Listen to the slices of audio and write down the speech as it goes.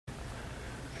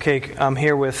Okay, I'm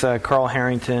here with Carl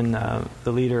Harrington,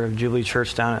 the leader of Jubilee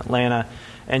Church down in Atlanta,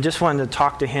 and just wanted to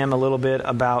talk to him a little bit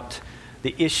about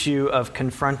the issue of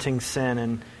confronting sin.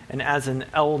 And as an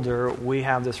elder, we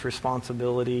have this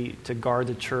responsibility to guard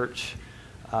the church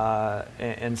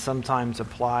and sometimes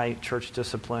apply church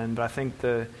discipline. But I think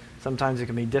sometimes it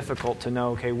can be difficult to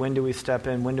know, okay, when do we step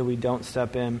in, when do we don't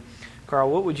step in? Carl,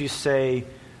 what would you say?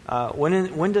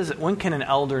 When can an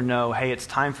elder know, hey, it's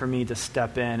time for me to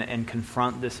step in and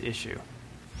confront this issue?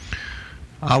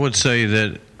 I would say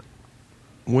that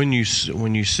when you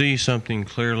see something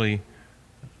clearly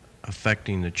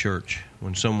affecting the church,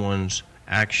 when someone's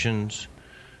actions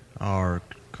are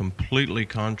completely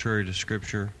contrary to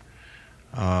Scripture,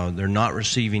 they're not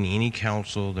receiving any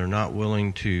counsel, they're not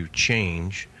willing to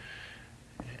change,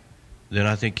 then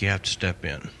I think you have to step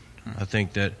in. I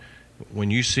think that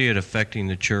when you see it affecting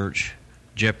the church,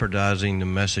 jeopardizing the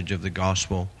message of the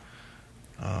gospel,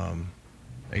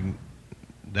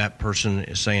 that person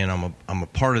is saying, I'm a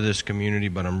part of this community,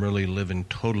 but I'm really living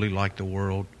totally like the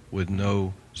world with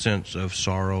no sense of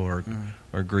sorrow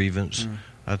or grievance.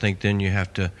 I think then you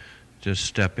have to just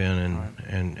step in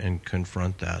and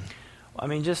confront that. I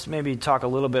mean, just maybe talk a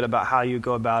little bit about how you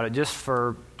go about it, just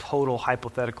for total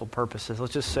hypothetical purposes.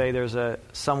 Let's just say there's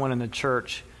someone in the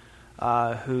church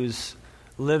who's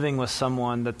living with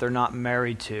someone that they're not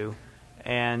married to,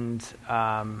 and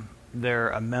they're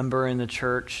a member in the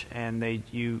church, and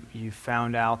you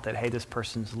found out that, hey, this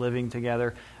person's living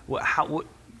together.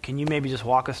 Can you maybe just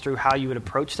walk us through how you would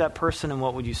approach that person, and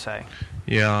what would you say?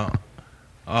 Yeah,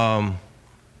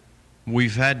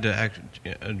 we've had to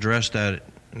address that,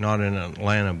 not in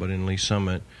Atlanta, but in Lee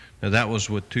Summit. Now, that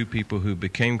was with two people who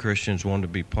became Christians, wanted to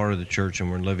be part of the church, and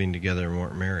were living together and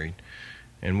weren't married.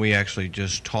 And we actually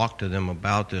just talked to them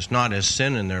about this, not as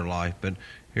sin in their life, but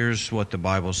here's what the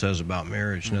Bible says about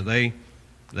marriage. Now, they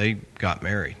got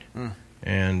married,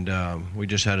 and we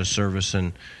just had a service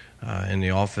in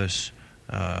the office,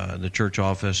 the church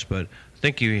office. But I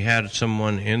think you had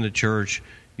someone in the church,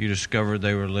 you discovered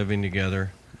they were living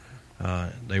together,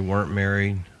 they weren't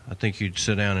married. I think you'd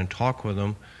sit down and talk with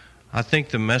them. I think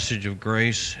the message of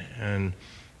grace and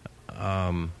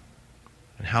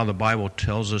how the Bible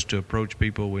tells us to approach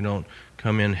people, we don't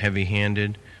come in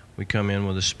heavy-handed. We come in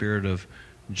with a spirit of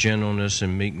gentleness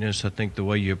and meekness. I think the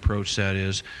way you approach that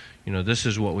is, this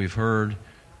is what we've heard.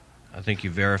 I think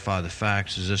you verify the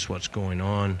facts. Is this what's going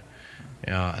on?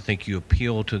 I think you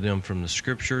appeal to them from the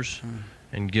Scriptures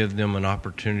and give them an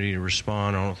opportunity to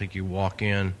respond. I don't think you walk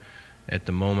in at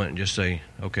the moment and just say,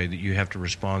 okay, that you have to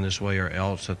respond this way or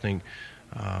else. I think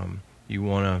you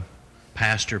want to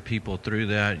pastor people through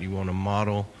that. You want to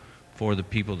model for the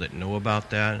people that know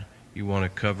about that. You want to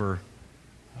cover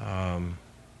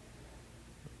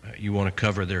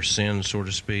their sins, so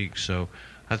to speak. So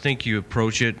I think you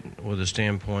approach it with a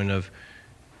standpoint of,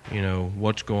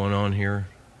 what's going on here?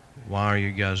 Why are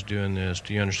you guys doing this?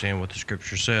 Do you understand what the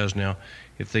Scripture says? Now,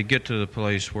 if they get to the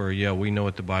place where, we know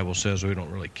what the Bible says, we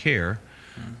don't really care,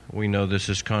 we know this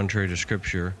is contrary to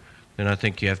Scripture, then I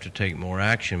think you have to take more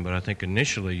action. But I think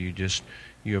initially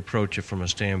you approach it from a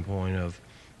standpoint of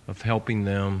helping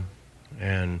them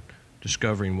and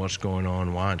discovering what's going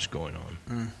on, why it's going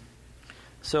on.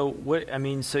 So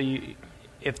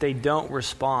if they don't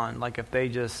respond, like if they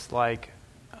just they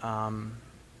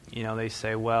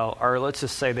say, well, or let's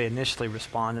just say they initially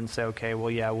respond and say, okay, well,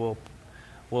 yeah,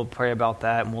 we'll pray about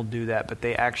that and we'll do that, but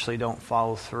they actually don't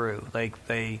follow through. Like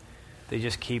they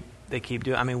just keep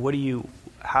doing. I mean,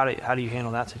 how do you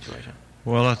handle that situation?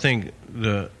 Well, I think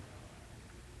the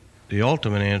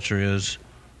ultimate answer is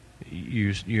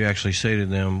you actually say to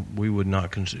them,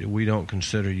 we don't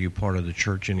consider you part of the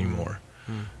church anymore.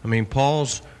 I mean, Paul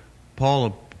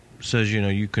says,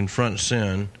 you confront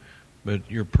sin, but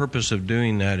your purpose of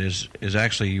doing that is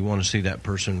actually you want to see that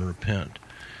person repent.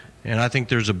 And I think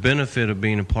there's a benefit of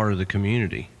being a part of the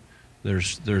community.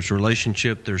 There's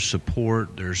relationship, there's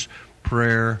support, there's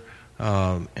prayer,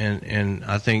 and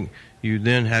I think you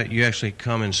then you actually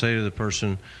come and say to the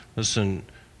person, listen,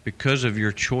 because of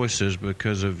your choices,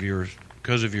 because of your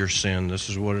sin, this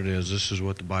is what it is, this is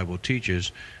what the Bible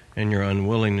teaches, and your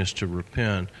unwillingness to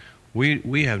repent,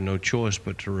 we have no choice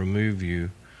but to remove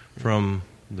you from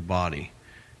the body,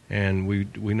 and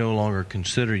we no longer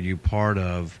consider you part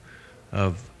of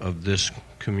this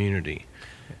community.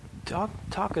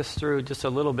 Talk us through just a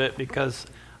little bit, because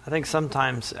I think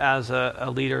sometimes as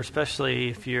a leader, especially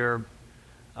if you're,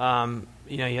 you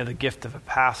have the gift of a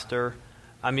pastor,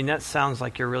 I mean, that sounds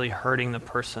like you're really hurting the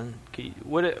person.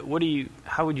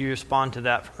 How would you respond to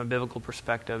that from a biblical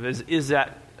perspective? Is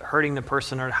that hurting the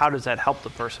person, or how does that help the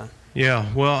person? Yeah,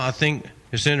 well, I think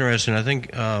it's interesting. I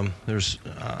think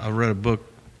I read a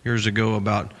book years ago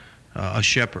about a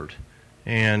shepherd,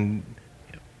 and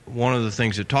one of the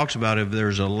things it talks about, if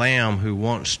there's a lamb who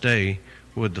won't stay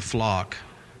with the flock,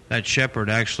 that shepherd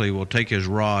actually will take his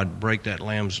rod, break that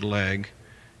lamb's leg,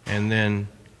 and then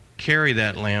carry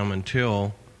that lamb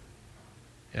until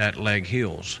that leg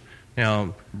heals.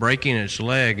 Now, breaking its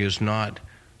leg is not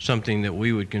something that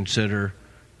we would consider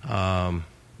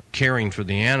caring for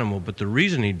the animal, but the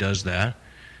reason he does that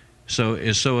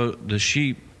is so the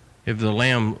sheep, if the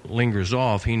lamb lingers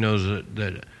off, he knows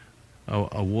that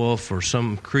a wolf or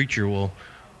some creature will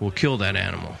kill that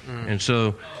animal. And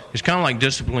so it's kind of like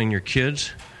disciplining your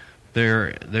kids.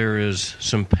 There is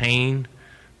some pain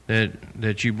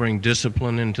that you bring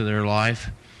discipline into their life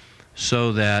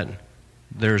so that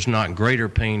there's not greater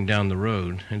pain down the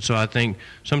road. And so I think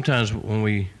sometimes when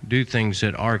we do things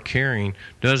that are caring,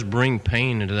 does bring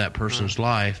pain into that person's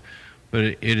life, but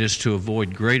it is to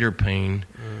avoid greater pain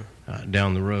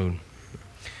down the road.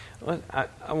 Well,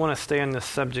 I want to stay on this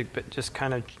subject, but just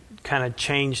kind of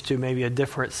change to maybe a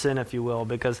different sin, if you will,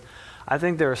 because I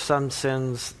think there are some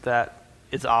sins that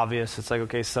it's obvious. It's like,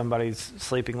 okay, somebody's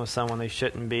sleeping with someone they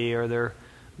shouldn't be, or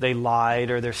they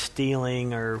lied, or they're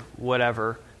stealing, or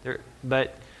whatever.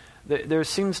 But there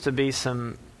seems to be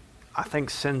some, I think,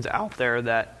 sins out there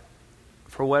that,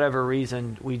 for whatever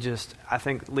reason, I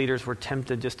think leaders were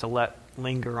tempted just to let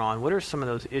linger on. What are some of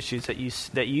those issues that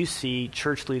you see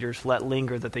church leaders let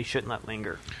linger that they shouldn't let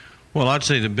linger? Well, I'd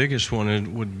say the biggest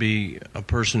one would be a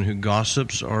person who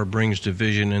gossips or brings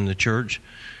division in the church.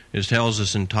 It tells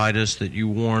us in Titus that you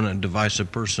warn a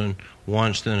divisive person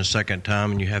once, then a second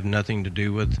time, and you have nothing to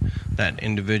do with that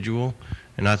individual.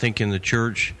 And I think in the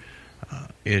church,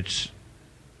 it's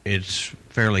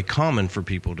fairly common for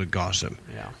people to gossip.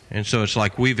 Yeah. And so it's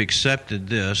like we've accepted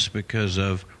this because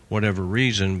of whatever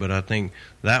reason, but I think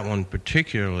that one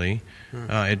particularly,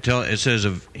 it says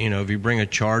if you bring a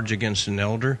charge against an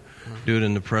elder, do it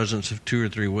in the presence of 2 or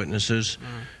 3 witnesses.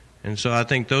 And so I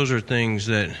think those are things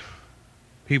that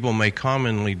people may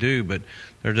commonly do, but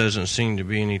there doesn't seem to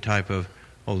be any type of,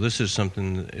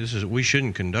 we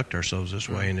shouldn't conduct ourselves this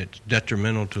way, and it's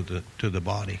detrimental to the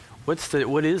body.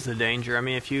 What is the danger? I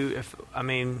mean,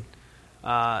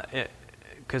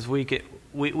 because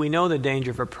we know the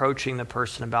danger of approaching the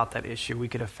person about that issue. We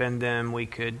could offend them. We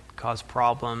could cause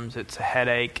problems. It's a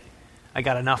headache. I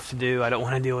got enough to do. I don't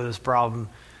want to deal with this problem.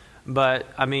 But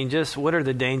I mean, just what are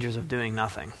the dangers of doing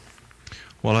nothing?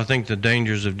 Well, I think the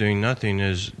dangers of doing nothing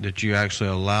is that you actually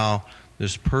allow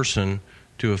this person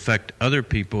to affect other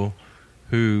people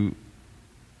who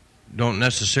don't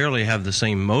necessarily have the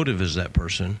same motive as that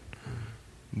person,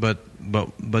 but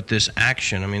this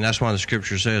action. I mean, that's why the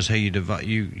Scripture says, "Hey,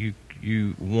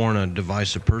 you warn a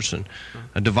divisive person."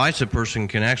 A divisive person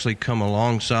can actually come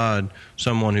alongside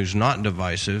someone who's not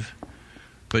divisive,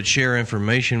 but share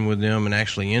information with them and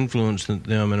actually influence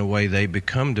them in a way they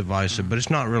become divisive, but it's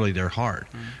not really their heart.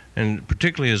 And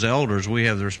particularly as elders, we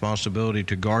have the responsibility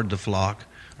to guard the flock.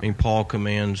 I mean, Paul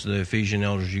commands the Ephesian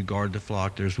elders, you guard the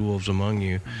flock, there's wolves among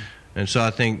you. And so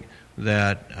I think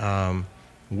that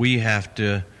we have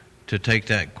to take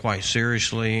that quite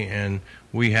seriously, and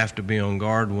we have to be on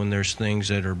guard when there's things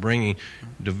that are bringing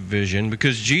division,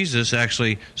 because Jesus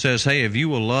actually says, hey, if you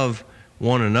will love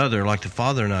one another like the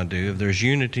Father and I do, if there's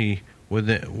unity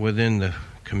within the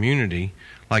community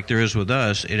like there is with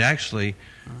us, it actually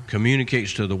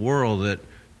communicates to the world that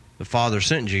the Father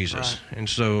sent Jesus. Right. And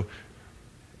so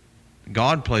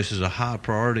God places a high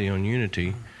priority on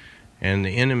unity, and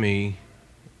the enemy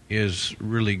is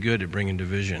really good at bringing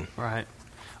division. Right.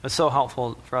 It's so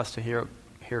helpful for us to hear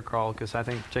Carl, because I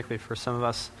think particularly for some of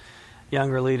us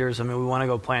younger leaders, I mean, we want to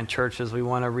go plant churches, we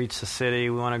want to reach the city,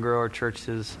 we want to grow our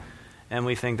churches, and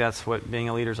we think that's what being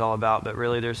a leader is all about. But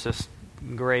really, there's this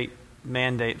great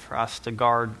mandate for us to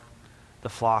guard the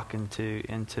flock and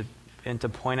to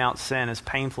point out sin, as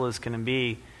painful as can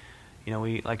be. You know,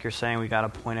 we, like you're saying, we got to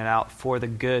point it out for the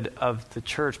good of the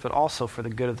church, but also for the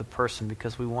good of the person,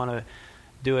 because we want to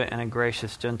do it in a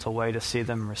gracious, gentle way to see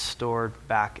them restored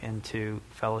back into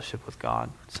fellowship with God.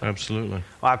 So, absolutely.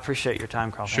 Well, I appreciate your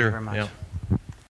time, Carl. Sure. Thank you very much. Yeah.